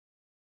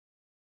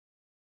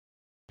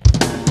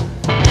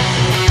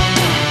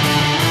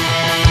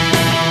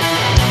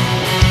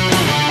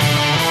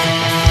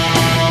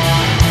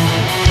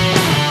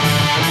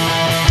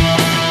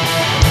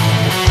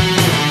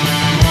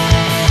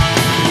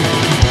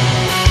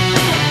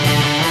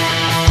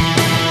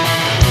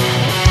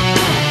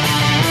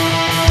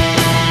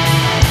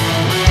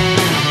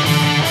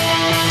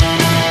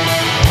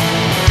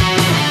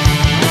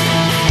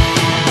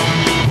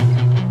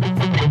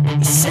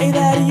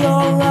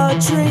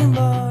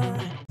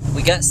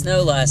We got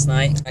snow last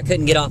night. I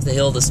couldn't get off the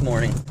hill this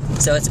morning.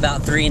 So it's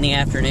about 3 in the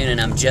afternoon and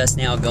I'm just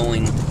now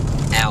going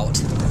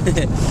out.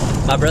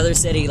 My brother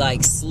said he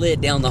like slid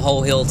down the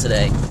whole hill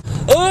today.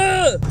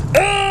 I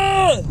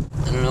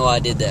don't know why I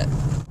did that.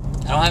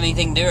 I don't have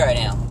anything to do right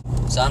now.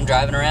 So I'm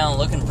driving around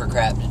looking for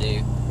crap to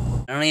do.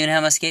 I don't even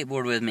have my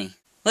skateboard with me.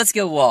 Let's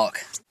go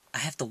walk. I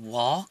have to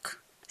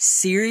walk?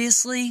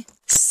 Seriously?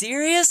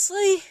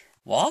 Seriously?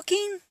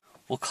 Walking?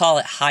 We'll call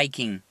it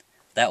hiking.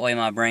 That way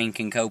my brain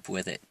can cope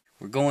with it.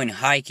 We're going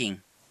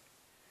hiking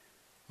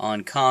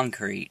on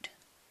concrete.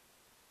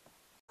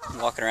 I'm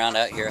walking around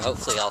out here.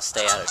 Hopefully I'll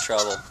stay out of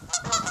trouble.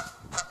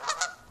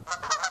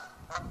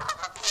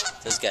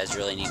 Those guys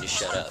really need to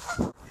shut up.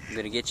 I'm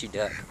gonna get you,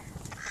 duck.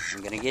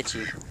 I'm gonna get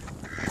you.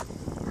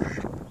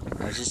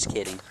 I was just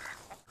kidding.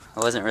 I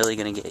wasn't really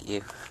gonna get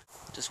you.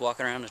 Just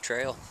walking around the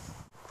trail.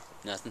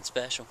 Nothing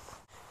special.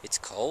 It's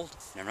cold,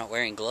 and I'm not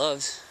wearing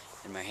gloves,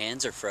 and my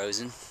hands are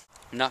frozen.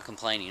 I'm not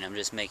complaining, I'm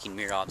just making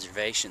mere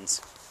observations.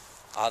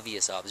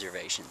 Obvious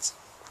observations.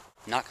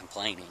 I'm not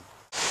complaining.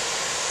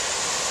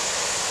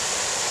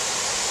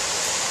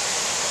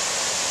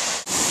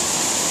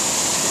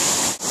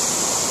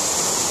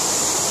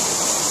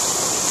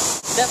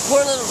 That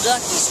poor little duck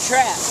is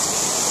trapped.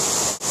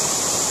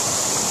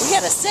 We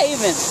gotta save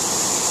him.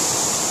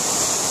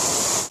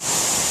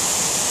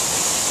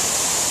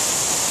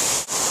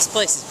 This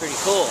place is pretty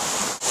cool.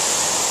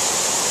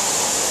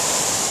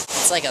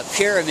 It's like a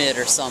pyramid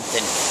or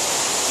something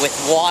with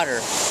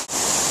water.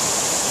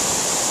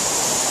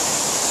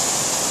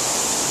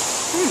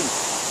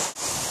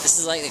 This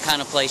is like the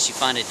kind of place you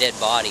find a dead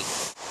body.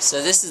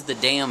 So this is the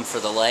dam for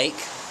the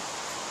lake.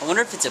 I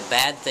wonder if it's a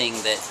bad thing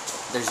that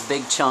there's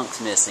big chunks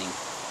missing.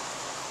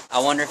 I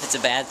wonder if it's a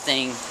bad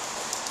thing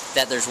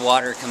that there's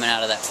water coming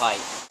out of that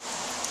pipe.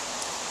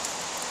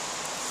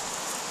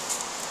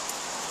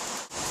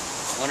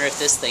 I wonder if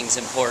this thing's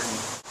important.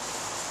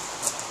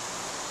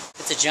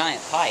 It's a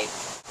giant pipe.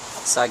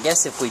 So I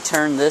guess if we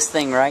turn this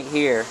thing right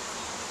here,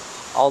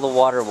 all the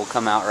water will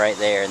come out right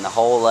there in the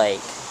whole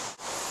lake.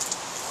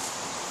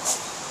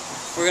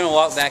 We're gonna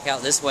walk back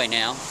out this way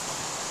now.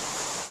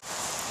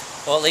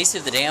 Well, at least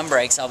if the dam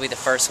breaks, I'll be the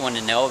first one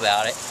to know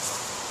about it.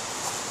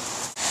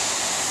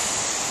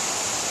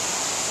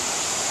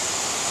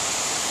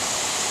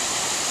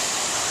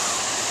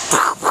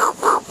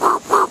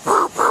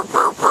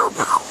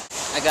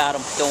 I got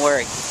him, don't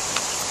worry.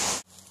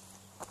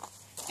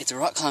 It's a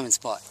rock climbing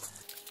spot.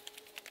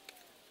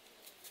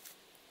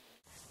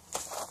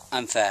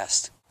 I'm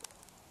fast.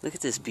 Look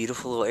at this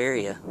beautiful little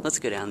area. Let's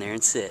go down there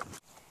and sit.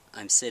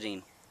 I'm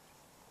sitting.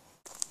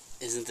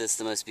 Isn't this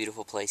the most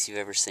beautiful place you've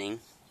ever seen?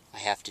 I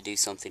have to do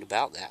something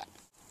about that.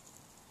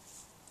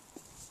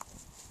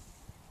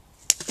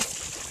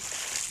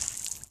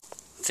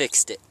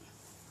 Fixed it.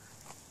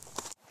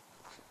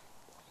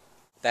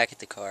 Back at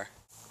the car.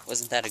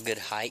 Wasn't that a good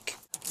hike?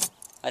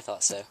 I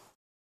thought so.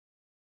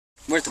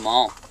 We're at the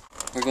mall.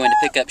 We're going to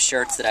pick up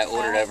shirts that I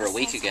ordered over a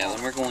week ago,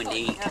 and we're going to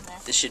eat.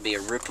 This should be a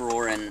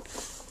rip-roaring,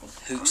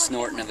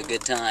 hoot-snorting of a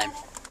good time.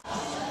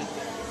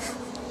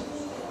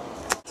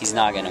 He's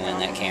not going to win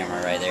that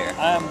camera right there.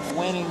 I'm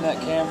winning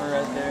that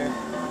camera right there.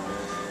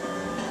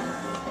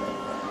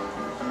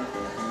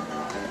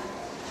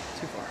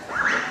 Too far.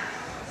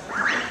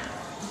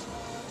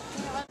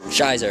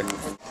 Shizer.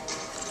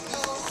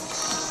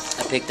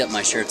 I picked up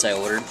my shirts I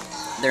ordered.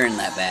 They're in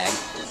that bag.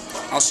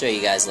 I'll show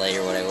you guys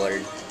later what I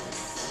ordered.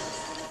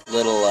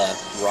 Little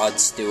Rod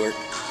Stewart.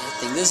 I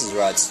think this is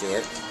Rod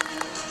Stewart. I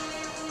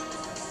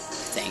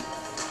think.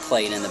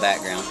 Playing in the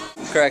background.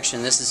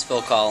 Correction, this is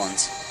Phil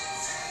Collins.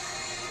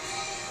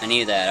 I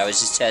knew that. I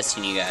was just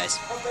testing you guys.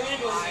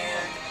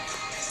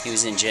 He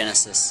was in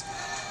Genesis.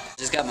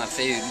 Just got my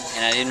food,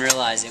 and I didn't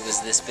realize it was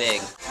this big.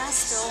 Can I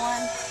steal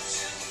one,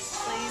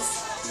 please?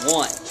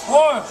 One.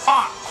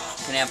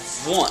 Can I have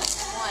one?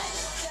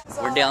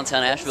 One. We're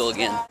downtown Asheville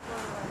again.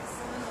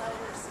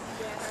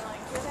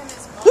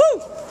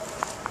 Woo!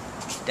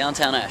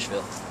 Downtown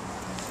Asheville.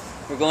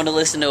 We're going to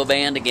listen to a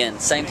band again.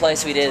 Same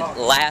place we did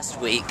last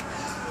week.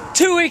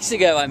 2 weeks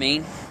ago, I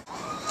mean.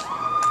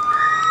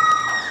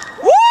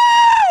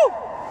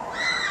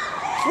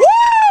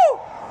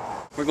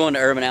 We're going to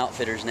Urban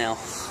Outfitters now.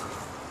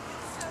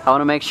 I want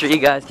to make sure you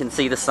guys can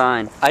see the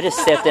sign. I just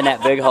stepped in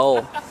that big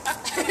hole.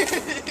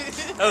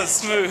 That was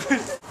smooth.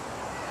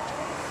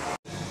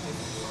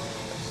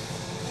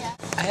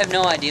 I have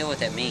no idea what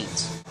that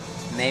means.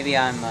 Maybe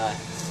I'm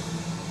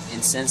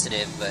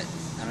insensitive, but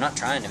I'm not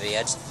trying to be.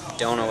 I just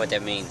don't know what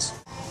that means.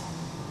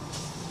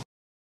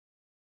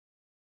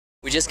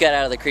 We just got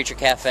out of the Creature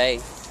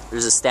Cafe.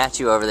 There's a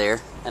statue over there,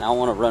 and I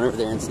want to run over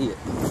there and see it.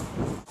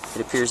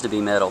 It appears to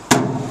be metal.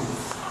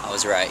 I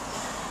was right.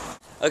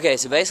 Okay,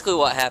 so basically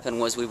what happened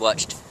was we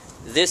watched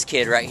this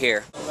kid right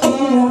here.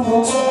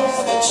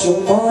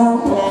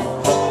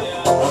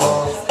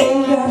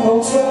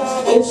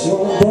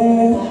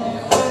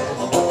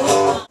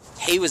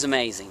 He was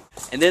amazing.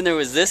 And then there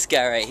was this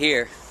guy right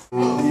here.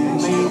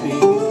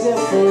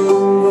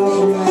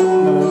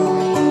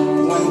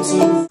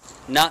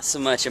 Not so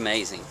much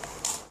amazing.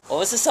 What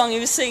was the song he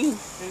was singing?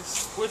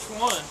 Which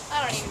one?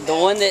 I don't even The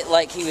know. one that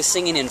like he was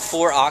singing in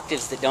 4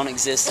 octaves that don't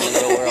exist in the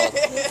real world.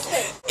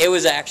 It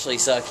was actually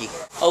sucky.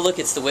 Oh look,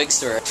 it's the wig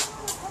store.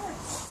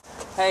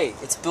 Hey,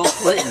 it's Bill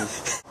Clinton.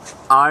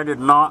 I did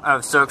not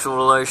have sexual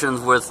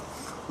relations with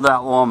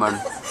that woman.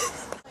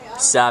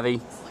 Savvy.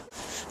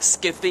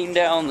 Skipping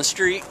down the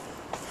street.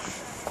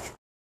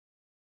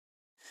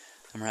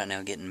 I'm right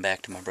now getting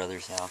back to my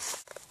brother's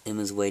house.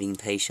 Emma's waiting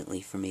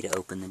patiently for me to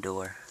open the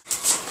door.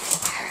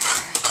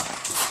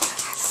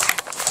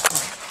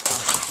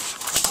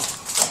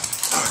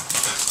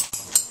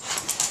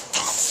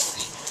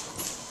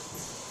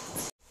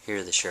 Here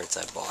are the shirts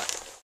I bought.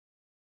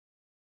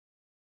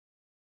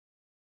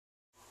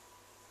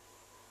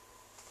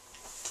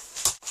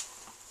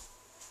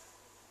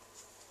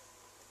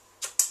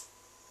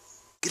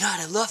 Good night,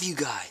 I love you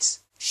guys.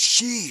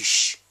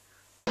 Sheesh.